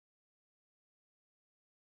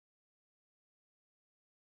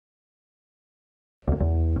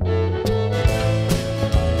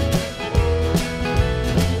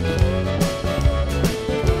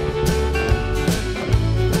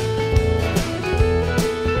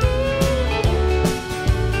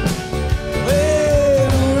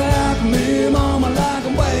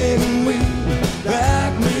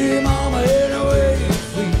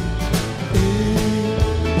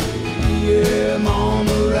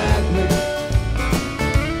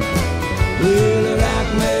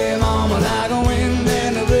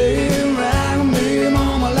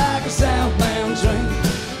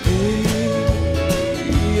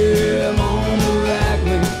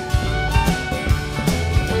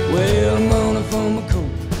Well, money from a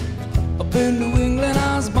coat. Up in New England,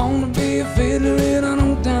 I was born to be a fiddler in an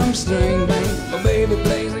old-time string band. My baby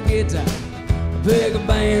plays the guitar, I pick a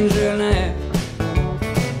banjo and a hat.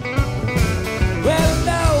 Well, the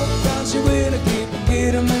dog thought she would keep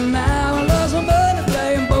getting me now. I lost my buddy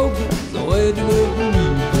playing poker, so where'd you go from me?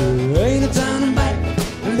 There ain't no turning back,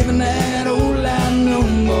 I'm living that old life no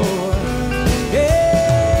more.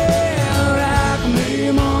 Yeah, rock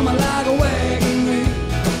me, mama, like a wagon wheel.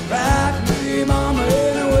 Rock me, mama,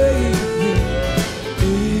 any way you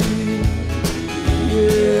feel.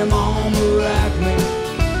 Yeah, mama, rock me.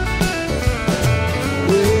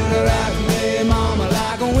 Well, rock me, mama,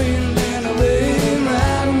 like a wind in the rain.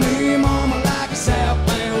 Rock me, mama, like a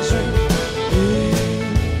southbound train.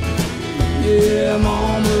 Yeah,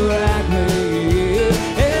 mama, rock me.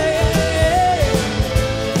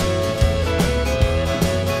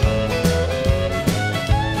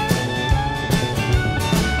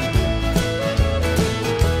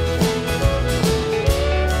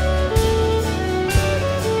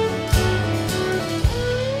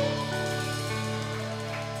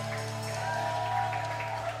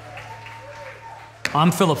 I'm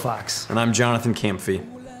Phillip Fox. And I'm Jonathan Camphy.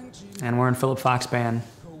 And we're in Phillip Fox Band.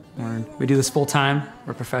 We do this full time.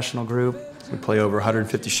 We're a professional group. We play over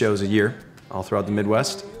 150 shows a year, all throughout the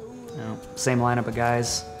Midwest. Same lineup of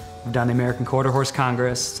guys. We've done the American Quarter Horse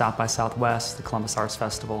Congress, South by Southwest, the Columbus Arts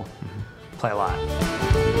Festival. Play a lot.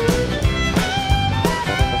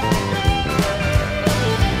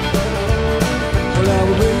 Well, I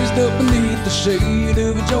was raised up beneath the shade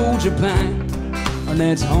of a Georgia pine. And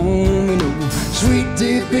that's home, you know, sweet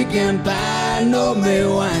tea, pecan pie, no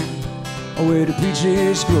milk wine, where the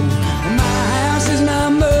peaches grow. My house is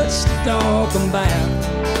not much to talk about,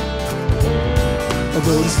 but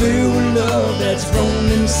it's filled with love that's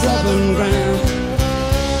grown in southern ground.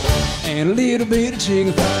 And a little bit of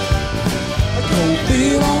chicken fried, a cold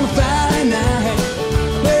beer on a Friday night,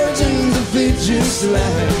 a pair of jeans that fit just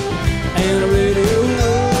right, and a radio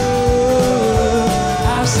love.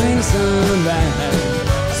 I've seen the sunrise,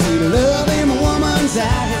 see the love in my woman's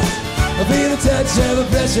eyes, I feel the touch of a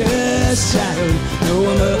precious child, no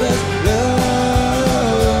mother's love.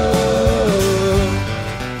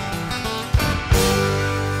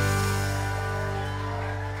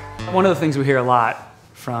 One of the things we hear a lot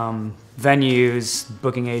from venues,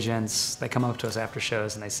 booking agents, they come up to us after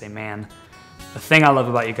shows and they say, man, the thing I love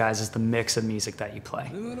about you guys is the mix of music that you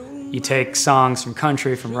play. You take songs from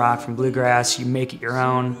country, from rock, from bluegrass, you make it your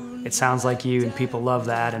own. It sounds like you, and people love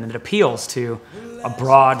that, and it appeals to a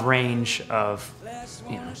broad range of,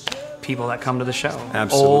 people that come to the show.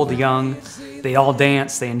 Absolutely. Old, young, they all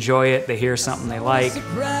dance, they enjoy it, they hear something they like.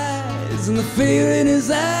 Surprise and the fear in his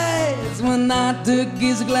eyes when I took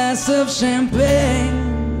his glass of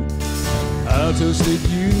champagne. I'll toast it,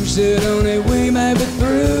 you said, only we may be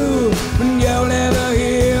through when you'll ever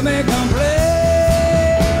hear me complain.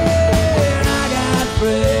 I got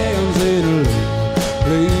friends in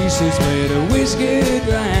places where the whiskey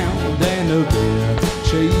drowned and the beer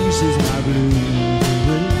chases my blues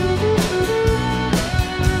away.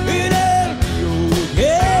 It'll be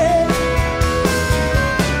okay.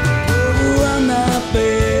 Oh, I'm not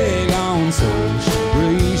big on social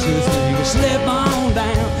graces. We can slip on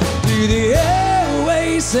down to the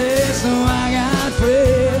oasis. So I got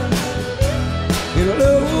friends in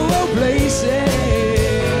low places.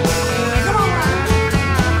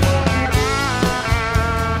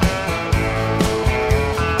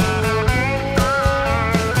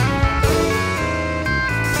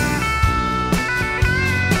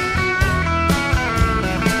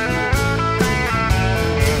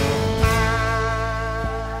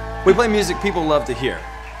 We play music people love to hear,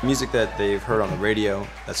 music that they've heard on the radio,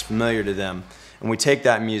 that's familiar to them, and we take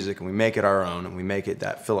that music and we make it our own, and we make it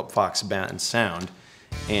that Phillip Fox Band sound,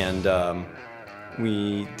 and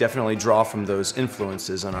we definitely draw from those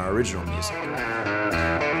influences on our original music.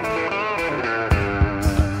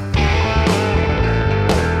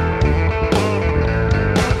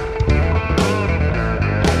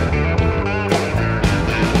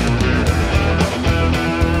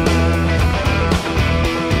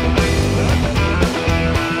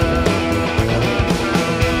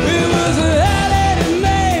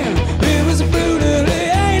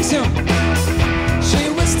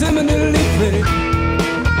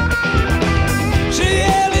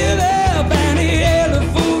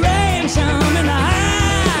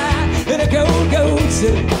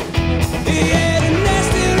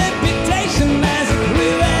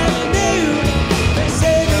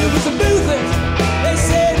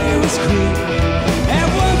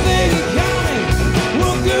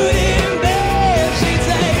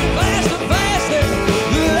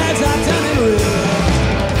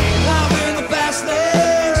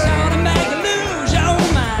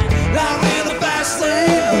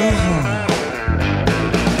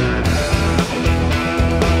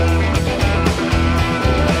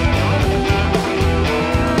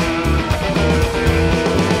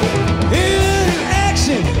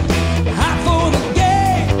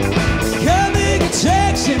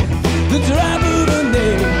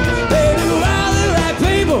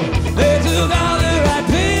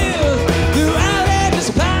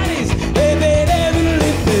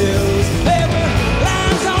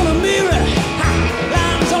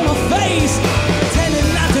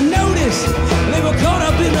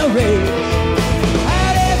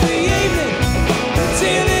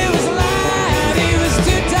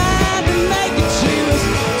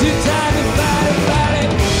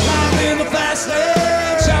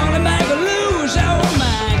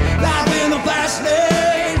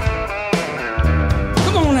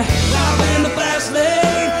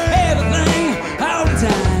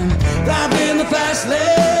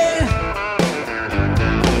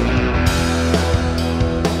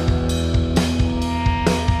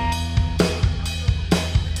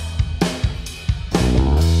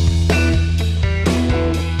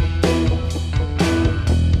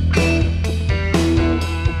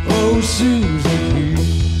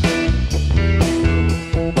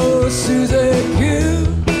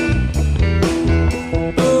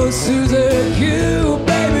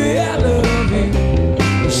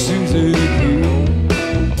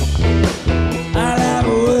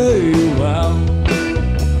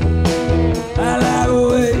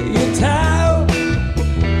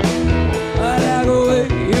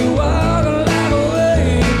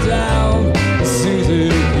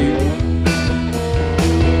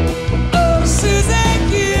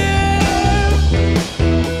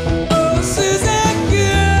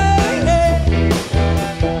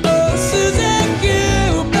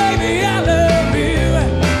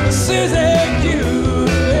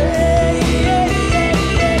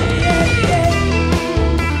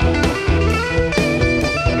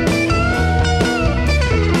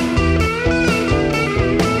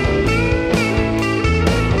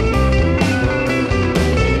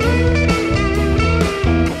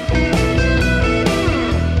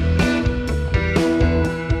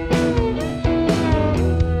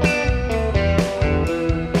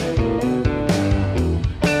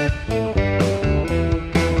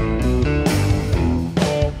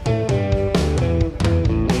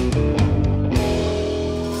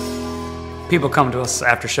 People come to us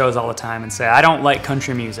after shows all the time and say, I don't like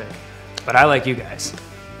country music, but I like you guys.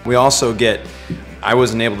 We also get, I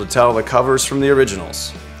wasn't able to tell the covers from the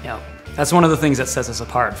originals. Yeah, that's one of the things that sets us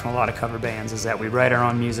apart from a lot of cover bands, is that we write our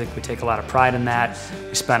own music. We take a lot of pride in that.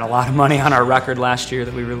 We spent a lot of money on our record last year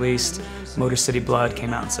that we released. Motor City Blood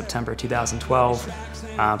came out in September 2012.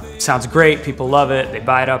 Sounds great, people love it. They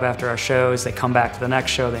buy it up after our shows. They come back to the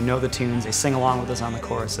next show. They know the tunes. They sing along with us on the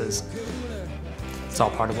choruses. It's all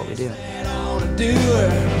part of what we do.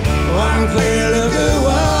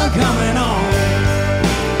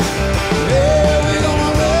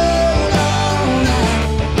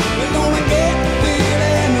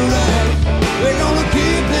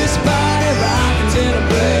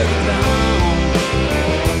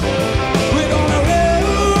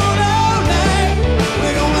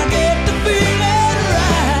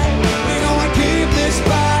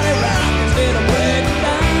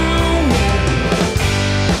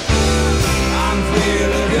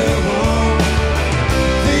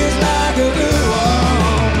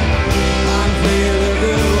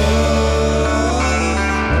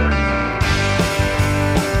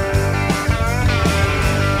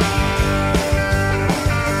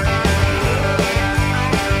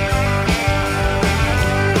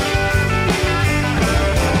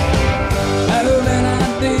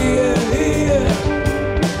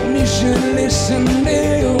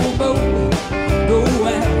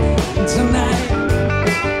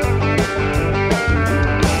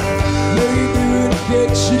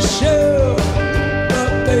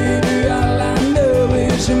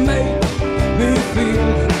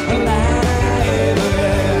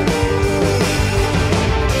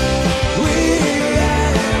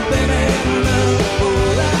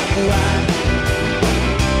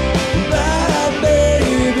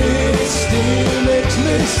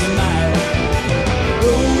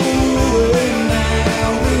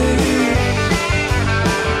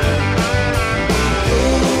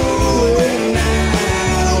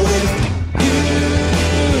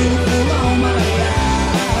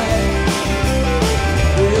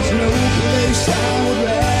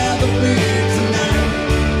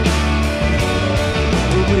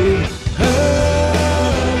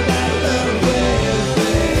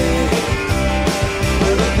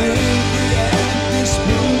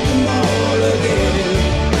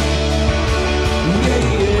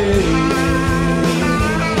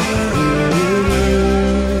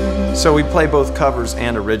 So we play both covers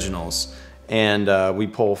and originals, and we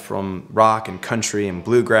pull from rock and country and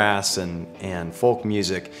bluegrass and folk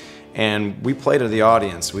music, and we play to the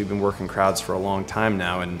audience. We've been working crowds for a long time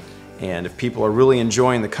now, and if people are really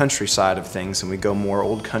enjoying the country side of things and we go more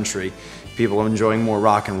old country, people are enjoying more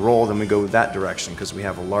rock and roll, then we go that direction because we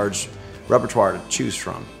have a large repertoire to choose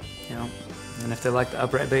from. You know, and if they like the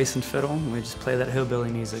upright bass and fiddle, we just play that hillbilly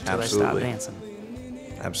music till they stop dancing.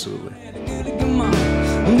 Absolutely.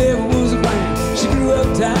 Never was a fan. She grew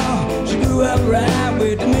up tall, she grew up right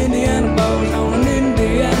with them Indiana boys on an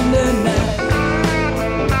Indiana night.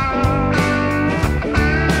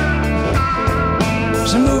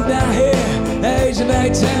 She moved out here, age of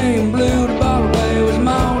 18, blew the ball away, it was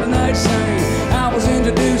my all night scene. I was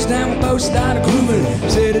introduced and we both started grooving.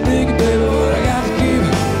 Said, I dig it, baby, but I got to keep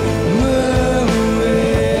it moving.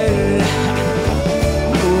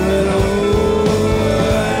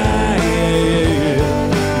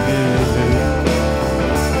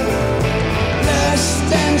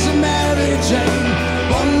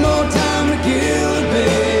 One more time to kill the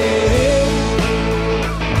babe.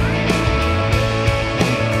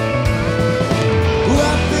 I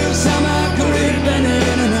feel somehow career bending,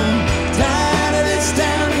 and I'm tired of this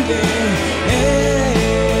town again.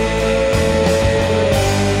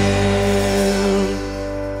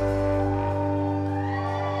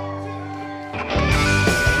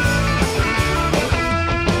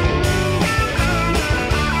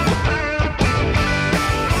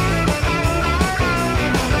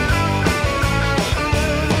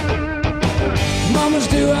 Mama's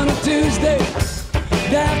due on a Tuesday,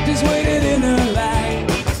 doctor's waited in her line,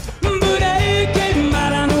 but I came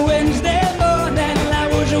out on a Wednesday morning and I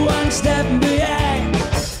was one step behind.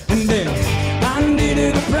 And then I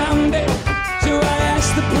needed a prom day, so I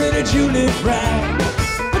asked the pretty Julie Fry.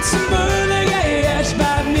 But some morning I asked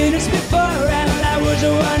 5 minutes before and I was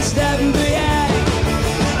one step behind.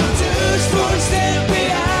 Just one step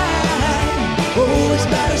behind, always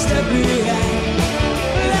about a step behind.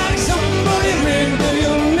 Like somebody ring the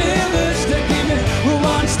young mirrors to keep me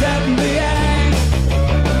one step behind.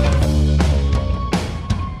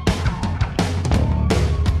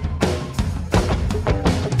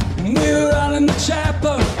 We were all in the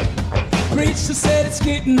chapel, preacher said it's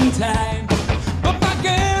getting time, but my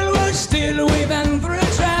girl was still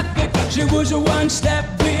step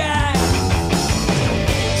behind.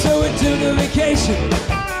 So we took a vacation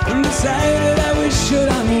and decided that we should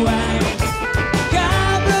unwind.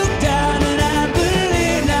 God broke down and I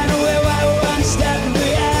believe now we're one step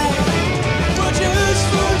behind. We're just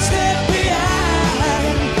one step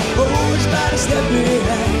behind, always about a step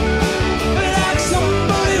behind. Like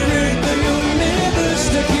somebody rigged the universe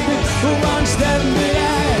to keep it one step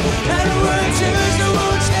behind. And we're just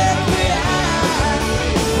one step behind,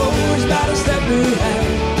 always about a step behind.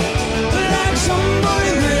 Like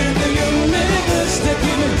somebody rigged the universe to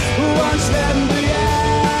keep it one step behind.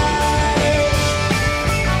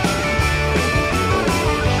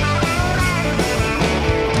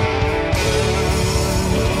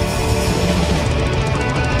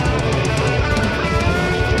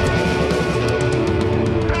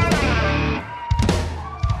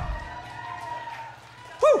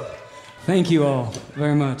 Thank you all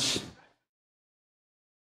very much.